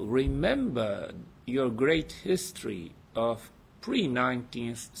 well, remember your great history of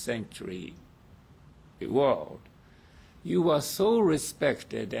pre-19th century world. You were so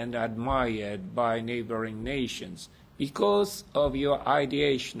respected and admired by neighboring nations because of your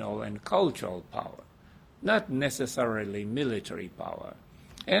ideational and cultural power, not necessarily military power.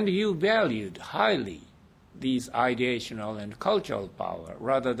 And you valued highly these ideational and cultural power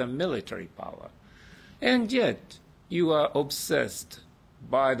rather than military power. And yet, you are obsessed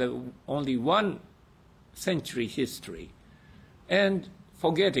by the only 1 century history and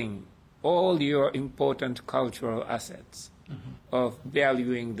forgetting all your important cultural assets of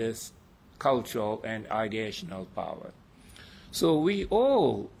valuing this cultural and ideational power. So we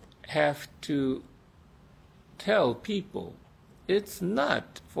all have to tell people it's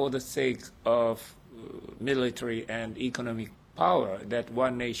not for the sake of military and economic power that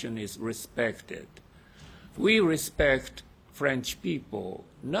one nation is respected. We respect French people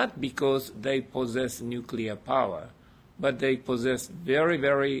not because they possess nuclear power, but they possess very,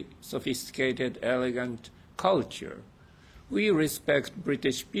 very sophisticated, elegant culture. We respect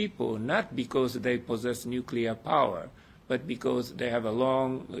British people not because they possess nuclear power, but because they have a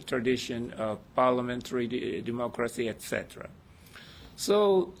long tradition of parliamentary democracy, etc.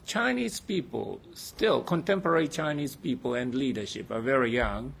 So Chinese people, still contemporary Chinese people and leadership are very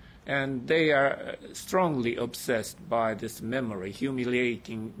young, and they are strongly obsessed by this memory,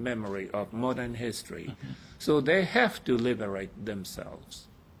 humiliating memory of modern history. So they have to liberate themselves.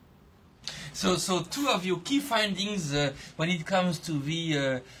 So 2 of your key findings when it comes to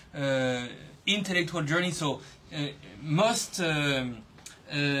the intellectual journey. So most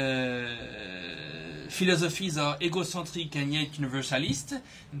philosophies are egocentric and yet universalist.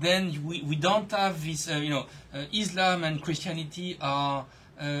 Then we don't have this, Islam and Christianity are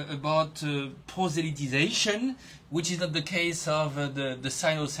about proselytization, which is not the case of the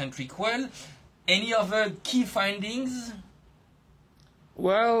Sinocentric world. Any other key findings?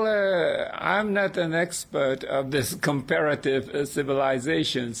 Well, I'm not an expert of this comparative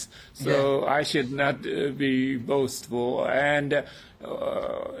civilizations, so I should not be boastful. And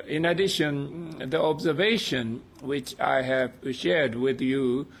in addition, the observation which I have shared with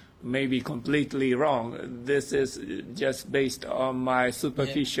you may be completely wrong. This is just based on my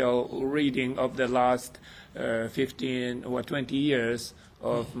superficial reading of the last 15 or 20 years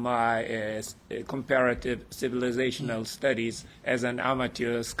of my comparative civilizational studies as an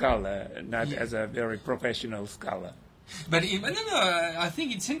amateur scholar, not as a very professional scholar. But I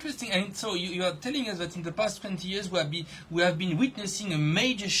think it's interesting. And so you are telling us that in the past 20 years we have been witnessing a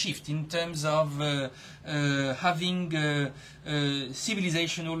major shift in terms of having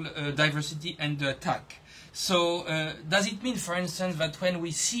civilizational diversity and attack. So does it mean, for instance, that when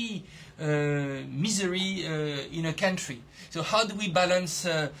we see misery in a country, so how do we balance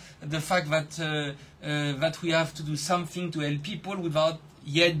the fact that that we have to do something to help people without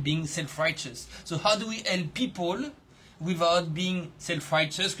yet being self-righteous? So how do we help people without being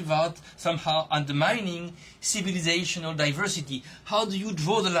self-righteous, without somehow undermining civilizational diversity? How do you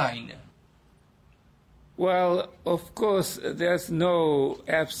draw the line? Well, of course, there's no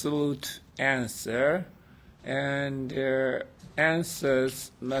absolute answer, and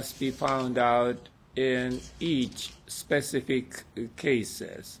answers must be found out in each specific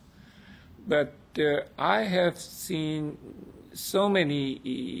cases. But I have seen so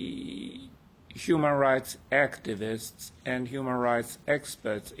many human rights activists and human rights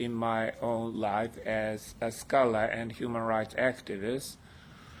experts in my own life as a scholar and human rights activist,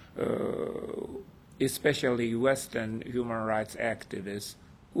 especially Western human rights activists,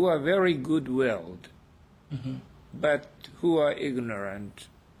 who are very good-willed, but who are ignorant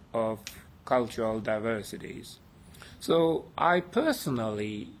of cultural diversities. So I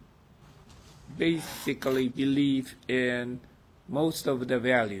personally basically believe in most of the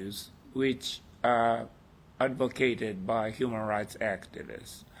values which are advocated by human rights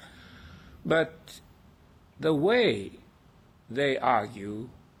activists. But the way they argue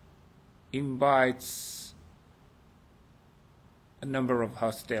invites a number of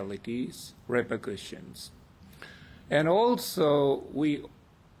hostilities, repercussions. And also we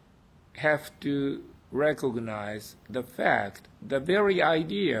have to recognize the fact the very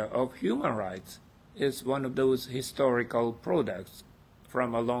idea of human rights is one of those historical products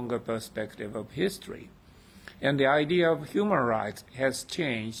from a longer perspective of history. And the idea of human rights has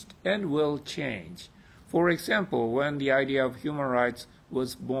changed and will change. For example, when the idea of human rights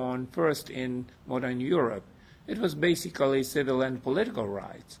was born first in modern Europe, it was basically civil and political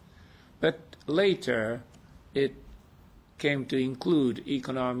rights. But later, it came to include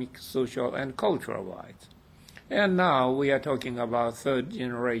economic, social, and cultural rights. And now we are talking about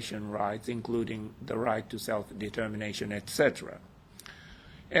third-generation rights, including the right to self-determination, etc.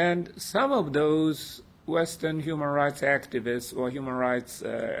 And some of those Western human rights activists or human rights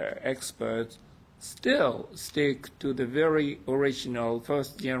experts still stick to the very original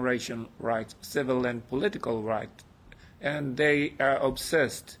first-generation rights, civil and political rights, and they are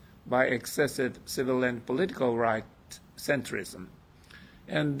obsessed by excessive civil and political right centrism.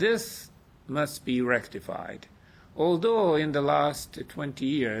 And this must be rectified. Although in the last 20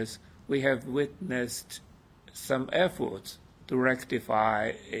 years we have witnessed some efforts to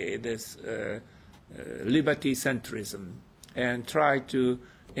rectify this liberty centrism and try to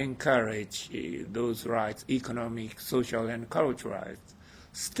encourage those rights, economic, social, and cultural rights,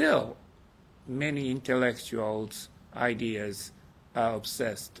 still many intellectuals' ideas are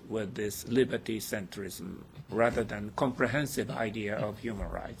obsessed with this liberty centrism rather than comprehensive idea of human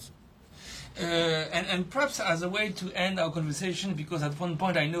rights. And perhaps as a way to end our conversation, because at one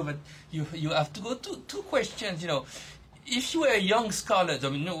point I know that you have to go to two questions. You know, if you were a young scholar, I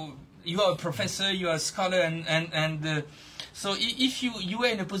mean, no, you are a professor, you are a scholar, and so if you were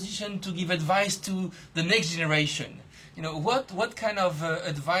in a position to give advice to the next generation, you know, what kind of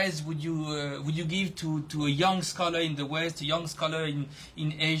advice would you give to a young scholar in the West, a young scholar in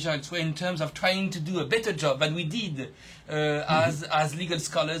Asia, in terms of trying to do a better job than we did as legal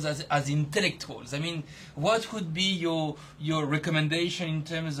scholars, as intellectuals? I mean, what would be your recommendation in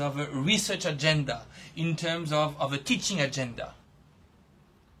terms of a research agenda, in terms of a teaching agenda?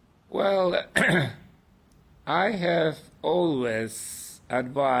 Well, I have always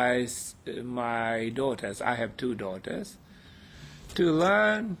advise my daughters, I have two daughters, to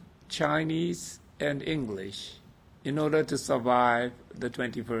learn Chinese and English in order to survive the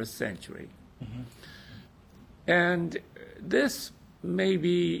 21st century. And this may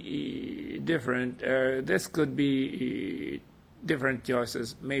be different. This could be different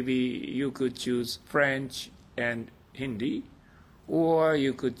choices. Maybe you could choose French and Hindi, or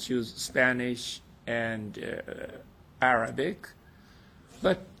you could choose Spanish and Arabic.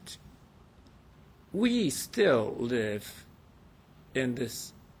 But we still live in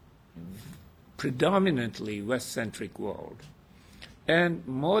this predominantly West-centric world. And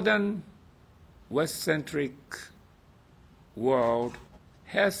modern West-centric world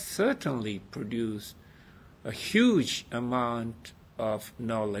has certainly produced a huge amount of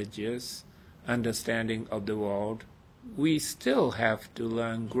knowledges, understanding of the world. We still have to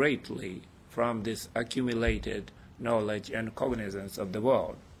learn greatly from this accumulated knowledge and cognizance of the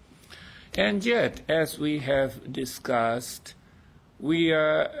world. And yet, as we have discussed, we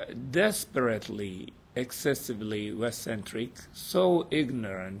are desperately, excessively West-centric, so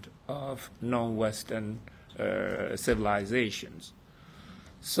ignorant of non-Western civilizations.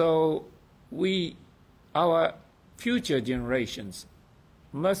 So our future generations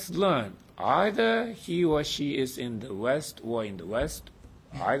must learn, either he or she is in the West or in the West,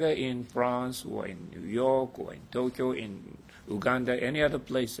 either in France or in New York or in Tokyo, in Uganda, any other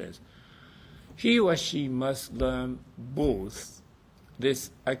places. He or she must learn both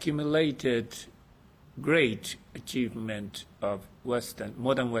this accumulated great achievement of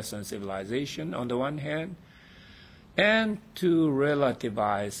modern Western civilization on the one hand, and to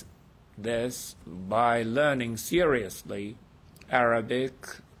relativize this by learning seriously Arabic,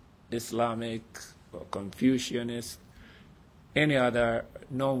 Islamic, or Confucianist, any other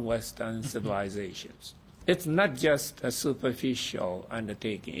non-Western civilizations. It's not just a superficial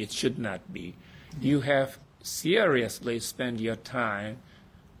undertaking. It should not be. You have seriously spent your time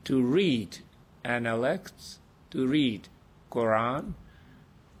to read Analects, to read Quran,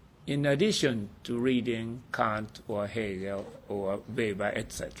 in addition to reading Kant or Hegel or Weber,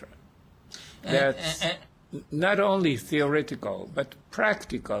 etc. That's not only theoretical, but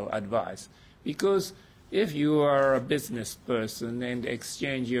practical advice. Because if you are a business person and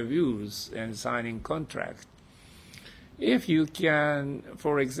exchange your views and signing contract, if you can,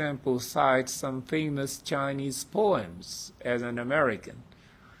 for example, cite some famous Chinese poems as an American,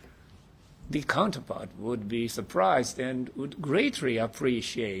 the counterpart would be surprised and would greatly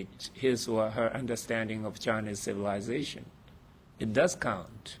appreciate his or her understanding of Chinese civilization. It does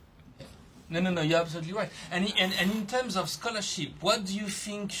count. No, you're absolutely right. And in terms of scholarship, what do you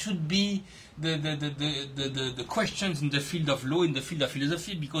think should be the questions in the field of law, in the field of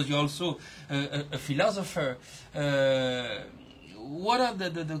philosophy, because you're also a philosopher? What are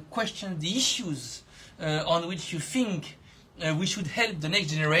the questions, the issues on which you think we should help the next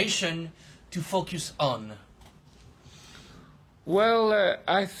generation to focus on? Well,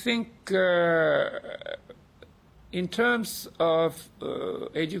 I think in terms of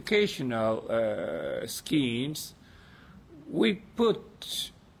educational schemes, we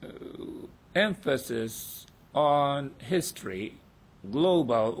put emphasis on history,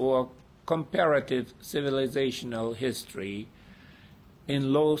 global or comparative civilizational history,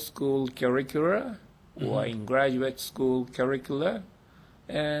 in law school curricula or in graduate school curricula.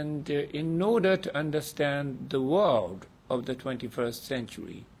 And in order to understand the world of the 21st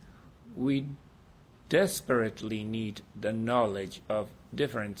century, we desperately need the knowledge of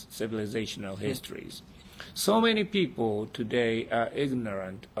different civilizational histories. So many people today are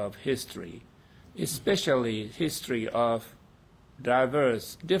ignorant of history, especially history of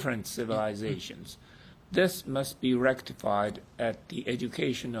diverse, different civilizations. This must be rectified at the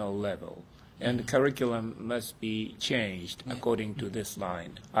educational level, and the curriculum must be changed according to this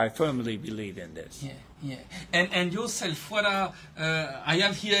line. I firmly believe in this. Yeah. And yourself, what are I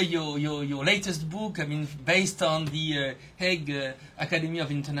have here your latest book. I mean, based on the Hague Academy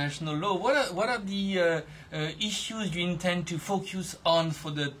of International Law. What are the issues you intend to focus on for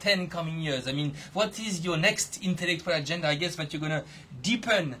the 10 coming years? I mean, what is your next intellectual agenda? I guess that you're going to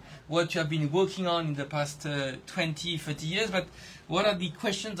deepen what you have been working on in the past 20, 30 years. But what are the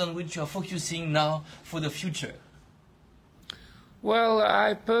questions on which you are focusing now for the future? Well,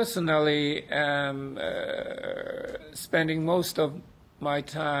 I personally am spending most of my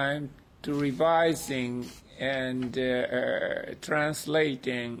time to revising and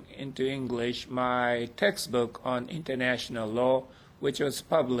translating into English my textbook on international law, which was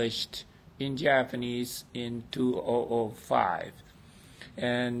published in Japanese in 2005.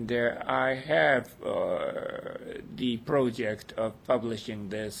 And I have the project of publishing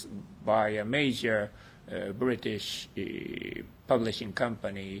this by a major British publishing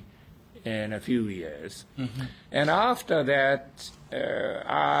company in a few years. And after that,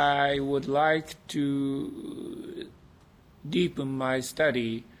 I would like to deepen my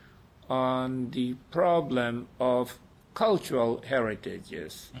study on the problem of cultural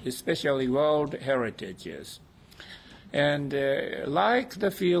heritages, especially world heritages. And like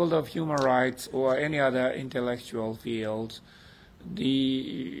the field of human rights or any other intellectual field,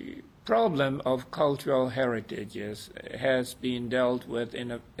 the problem of cultural heritages has been dealt with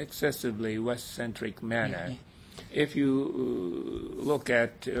in an excessively West-centric manner. If you look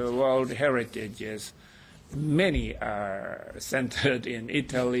at world heritages, many are centered in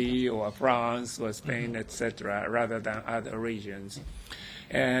Italy or France or Spain, etc., rather than other regions.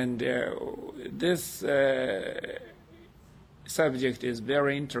 And this subject is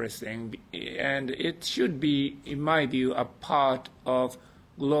very interesting, and it should be, in my view, a part of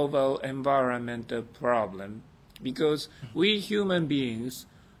global environmental problem, because we human beings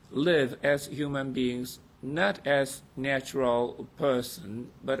live as human beings, not as natural person,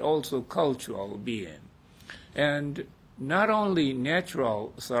 but also cultural being. And not only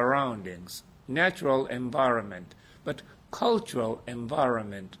natural surroundings, natural environment, but cultural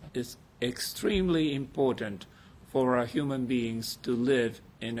environment is extremely important for human beings to live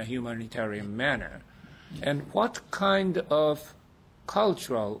in a humanitarian manner. And what kind of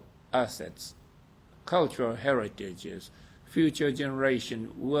cultural assets, cultural heritages, future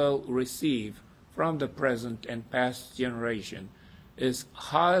generation will receive from the present and past generation is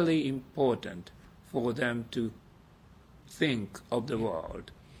highly important for them to think of the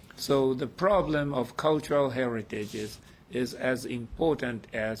world. So the problem of cultural heritages is as important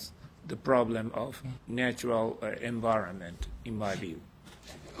as the problem of natural environment, in my view.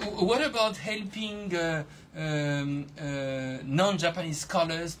 What about helping non-Japanese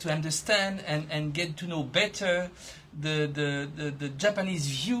scholars to understand and get to know better the Japanese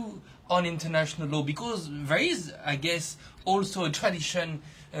view on international law? Because there is, I guess, also a tradition,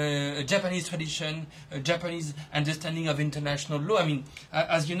 a Japanese tradition, a Japanese understanding of international law. I mean,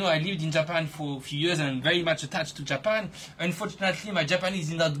 as you know, I lived in Japan for a few years and I'm very much attached to Japan. Unfortunately, my Japanese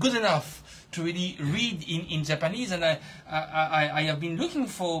is not good enough to really read in Japanese, and I have been looking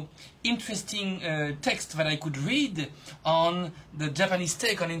for interesting texts that I could read on the Japanese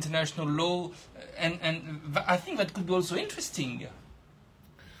take on international law, and I think that could be also interesting.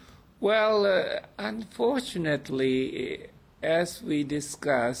 Well, unfortunately, as we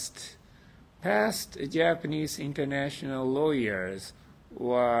discussed, past Japanese international lawyers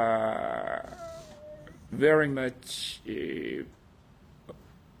were very much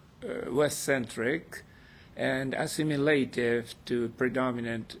West-centric and assimilative to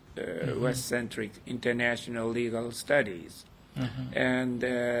predominant West-centric international legal studies. And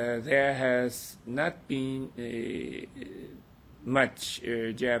there has not been much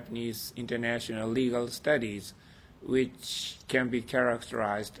Japanese international legal studies which can be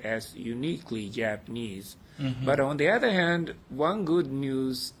characterized as uniquely Japanese. But on the other hand, one good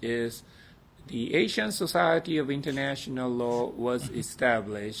news is the Asian Society of International Law was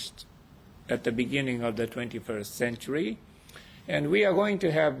established at the beginning of the 21st century, and we are going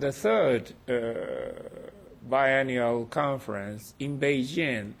to have the third biennial conference in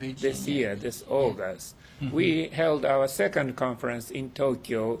Beijing this year, this August. We held our second conference in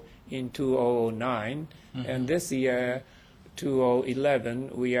Tokyo in 2009, and this year, 2011,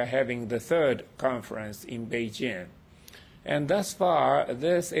 we are having the third conference in Beijing. And thus far,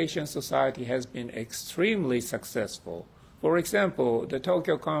 this Asian Society has been extremely successful. For example, the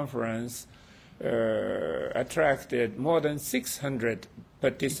Tokyo conference attracted more than 600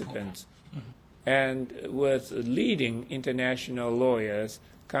 participants, and with leading international lawyers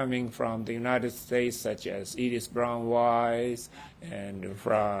coming from the United States, such as Edith Brown-Weiss, and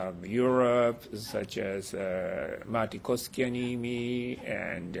from Europe, such as Martti Koskianiemi,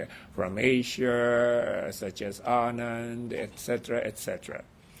 and from Asia, such as Anand, etc., etc.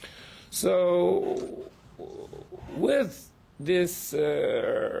 So with this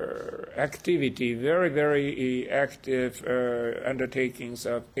activity, very, very active undertakings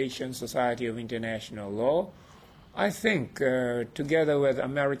of Asian Society of International Law, I think together with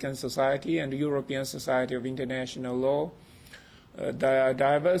American Society and European Society of International Law, the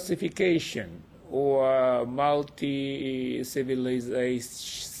diversification or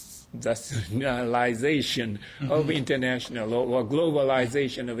multi-civilization of international law, or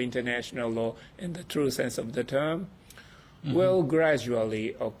globalization of international law in the true sense of the term, will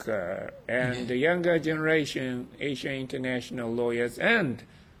gradually occur. And the younger generation, Asian international lawyers, and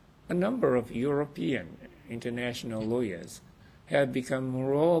a number of European international lawyers have become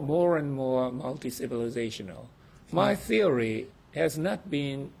more and more multi-civilizational. My theory has not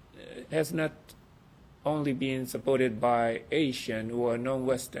only been supported by Asian or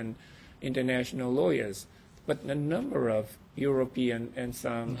non-Western international lawyers, but a number of European and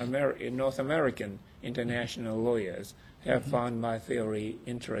some North American international lawyers have found my theory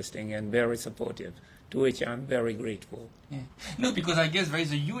interesting and very supportive, to which I'm very grateful. No, because I guess there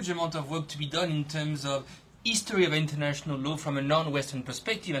is a huge amount of work to be done in terms of history of international law from a non-Western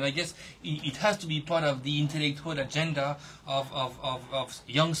perspective, and I guess it has to be part of the intellectual agenda of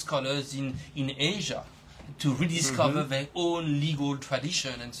young scholars in Asia to rediscover their own legal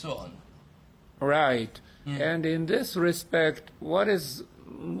tradition and so on. Right. And in this respect, what is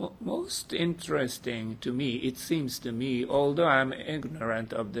most interesting to me, it seems to me, although I'm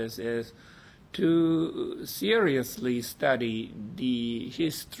ignorant of this, is to seriously study the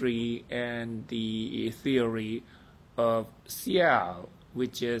history and the theory of Xiao,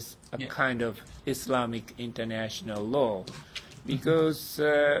 which is a kind of Islamic international law. Because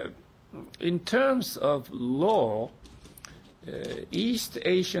in terms of law, East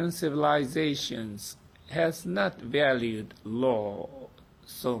Asian civilizations has not valued law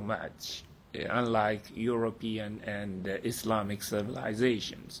so much, unlike European and Islamic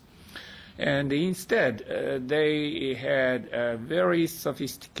civilizations. And instead, they had a very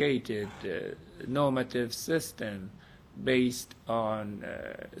sophisticated normative system based on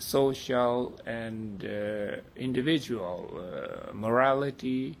social and individual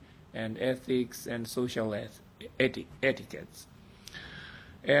morality and ethics and social etiquettes.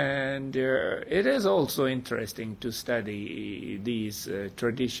 And it is also interesting to study these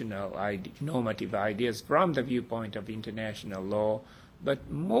traditional normative ideas from the viewpoint of international law,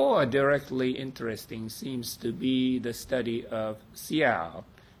 but more directly interesting seems to be the study of Xiao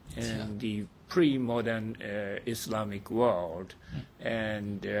and the pre-modern Islamic world,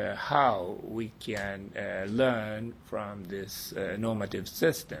 and how we can learn from this normative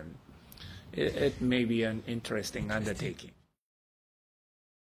system. It may be an interesting undertaking.